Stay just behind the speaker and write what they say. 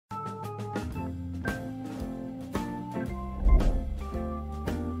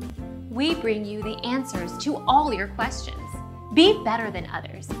we bring you the answers to all your questions. Be better than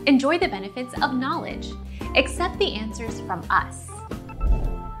others. Enjoy the benefits of knowledge. Accept the answers from us.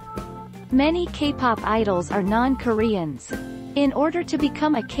 Many K-pop idols are non-Koreans. In order to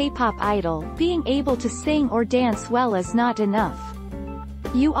become a K-pop idol, being able to sing or dance well is not enough.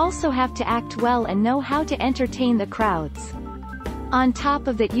 You also have to act well and know how to entertain the crowds. On top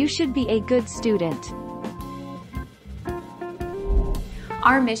of it, you should be a good student.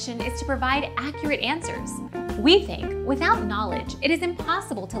 Our mission is to provide accurate answers. We think without knowledge, it is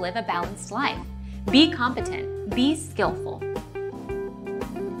impossible to live a balanced life. Be competent, be skillful.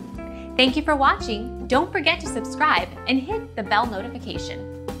 Thank you for watching. Don't forget to subscribe and hit the bell notification.